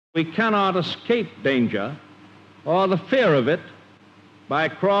We cannot escape danger or the fear of it by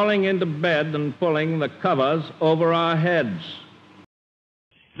crawling into bed and pulling the covers over our heads.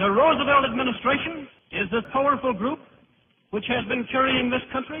 The Roosevelt administration is the powerful group which has been carrying this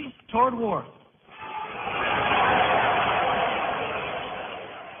country toward war.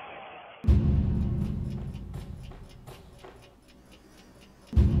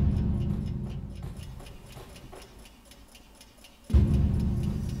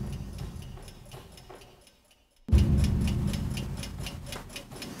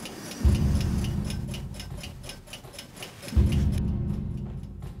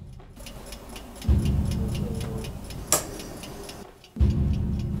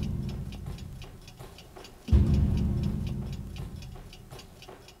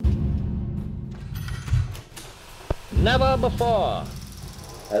 Never before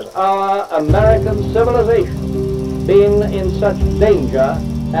has our American civilization been in such danger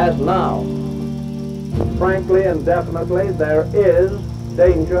as now. Frankly and definitely, there is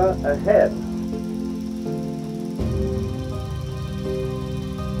danger ahead.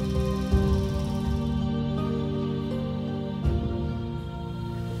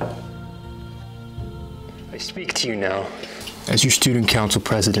 I speak to you now as your student council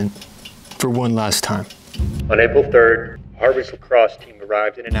president for one last time. On April 3rd, Harvard's lacrosse team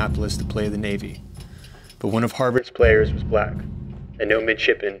arrived in Annapolis to play the Navy. But one of Harvard's players was black, and no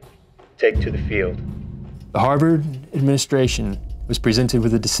midshipman would take to the field. The Harvard administration was presented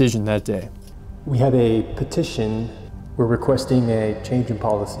with a decision that day. We have a petition. We're requesting a change in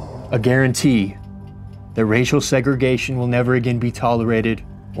policy. A guarantee that racial segregation will never again be tolerated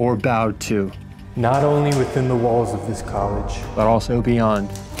or bowed to. Not only within the walls of this college, but also beyond.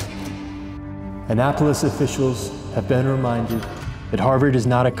 Annapolis officials have been reminded that Harvard is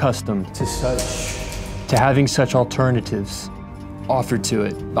not accustomed to having such alternatives offered to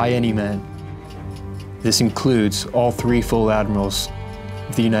it by any man. This includes all 3 full admirals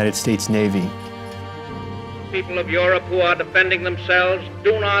of the United States Navy. People of Europe who are defending themselves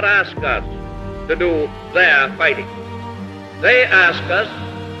do not ask us to do their fighting. They ask us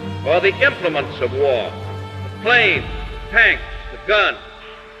for the implements of war, the planes, the tanks, the guns,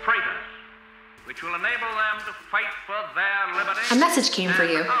 freighters, which will enable them to fight for their liberty. A message came for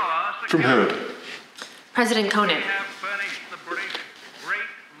you. From who? President Conan. We have furnished the British great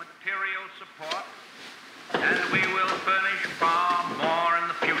material support, and we will furnish far more in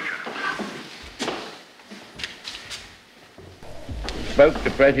the future. Spoke to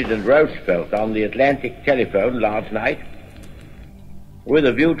President Roosevelt on the Atlantic telephone last night with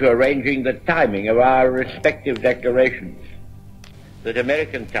a view to arranging the timing of our respective declarations. That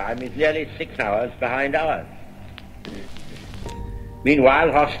American time is nearly 6 hours behind ours.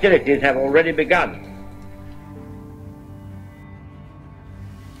 Meanwhile, hostilities have already begun.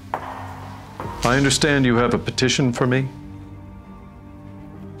 I understand you have a petition for me?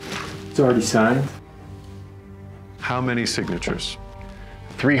 It's already signed. How many signatures?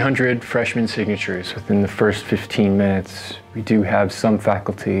 300 freshman signatures within the first 15 minutes. We do have some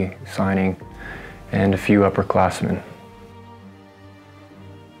faculty signing and a few upperclassmen.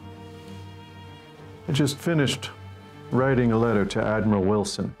 I just finished writing a letter to Admiral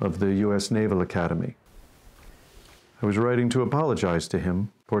Wilson of the U.S. Naval Academy. I was writing to apologize to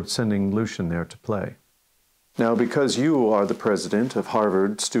him for sending Lucian there to play. Now, because you are the president of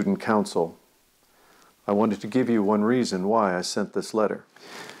Harvard Student Council, I wanted to give you one reason why I sent this letter.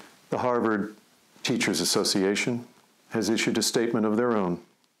 The Harvard Teachers Association has issued a statement of their own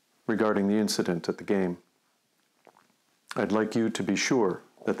regarding the incident at the game. I'd like you to be sure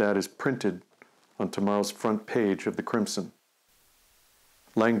that that is printed on tomorrow's front page of the Crimson.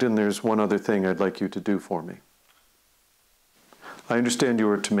 Langdon, there's one other thing I'd like you to do for me. I understand you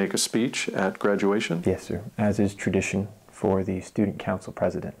are to make a speech at graduation? Yes, sir, as is tradition for the student council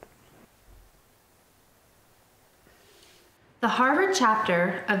president. The Harvard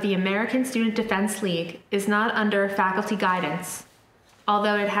chapter of the American Student Defense League is not under faculty guidance,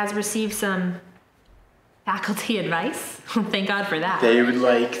 although it has received some faculty advice. Thank God for that. They would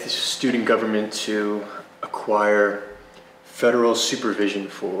like the student government to acquire federal supervision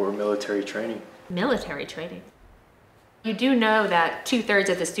for military training. Military training? You do know that 2/3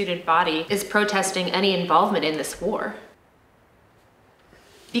 of the student body is protesting any involvement in this war.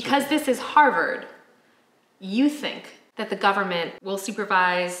 Because this is Harvard, you think that the government will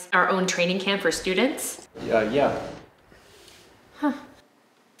supervise our own training camp for students? Yeah. Huh.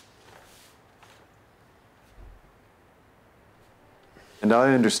 And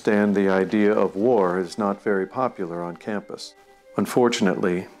I understand the idea of war is not very popular on campus.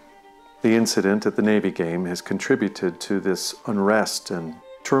 Unfortunately, the incident at the Navy game has contributed to this unrest and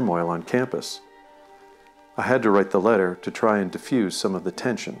turmoil on campus. I had to write the letter to try and diffuse some of the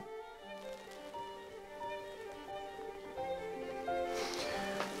tension.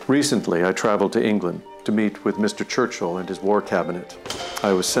 Recently, I traveled to England to meet with Mr. Churchill and his war cabinet.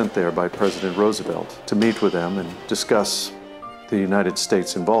 I was sent there by President Roosevelt to meet with them and discuss the United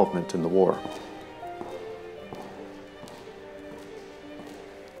States' involvement in the war.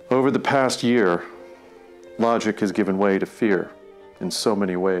 Over the past year, logic has given way to fear in so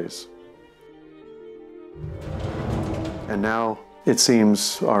many ways. And now it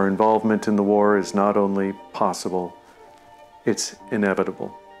seems our involvement in the war is not only possible, it's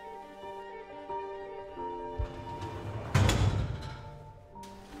inevitable.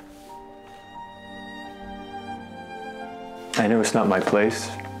 I know it's not my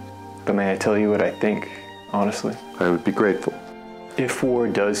place, but may I tell you what I think, honestly? I would be grateful. If war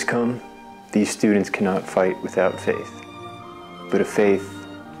does come, these students cannot fight without faith, but a faith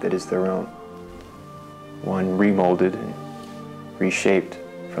that is their own, one remolded and reshaped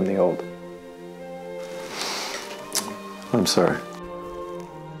from the old. I'm sorry.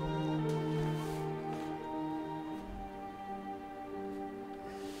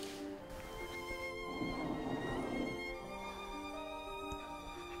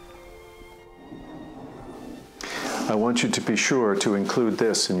 I want you to be sure to include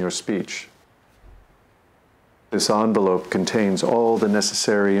this in your speech. This envelope contains all the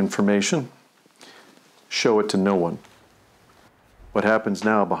necessary information. Show it to no one. What happens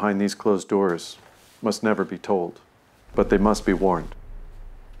now behind these closed doors must never be told, but they must be warned.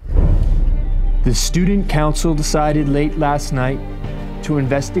 The Student Council decided late last night to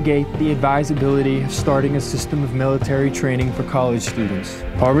investigate the advisability of starting a system of military training for college students.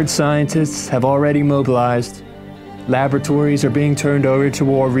 Harvard scientists have already mobilized. Laboratories are being turned over to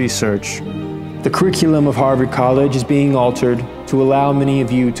war research. The curriculum of Harvard College is being altered to allow many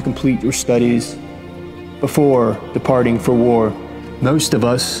of you to complete your studies before departing for war. Most of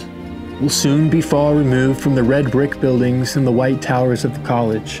us will soon be far removed from the red brick buildings and the white towers of the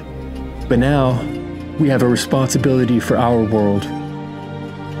college. But now, we have a responsibility for our world.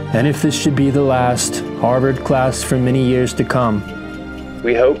 And if this should be the last Harvard class for many years to come,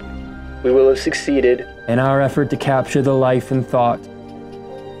 we hope we will have succeeded in our effort to capture the life and thought,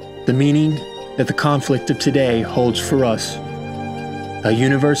 the meaning that the conflict of today holds for us. A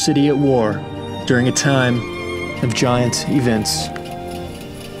university at war during a time of giant events.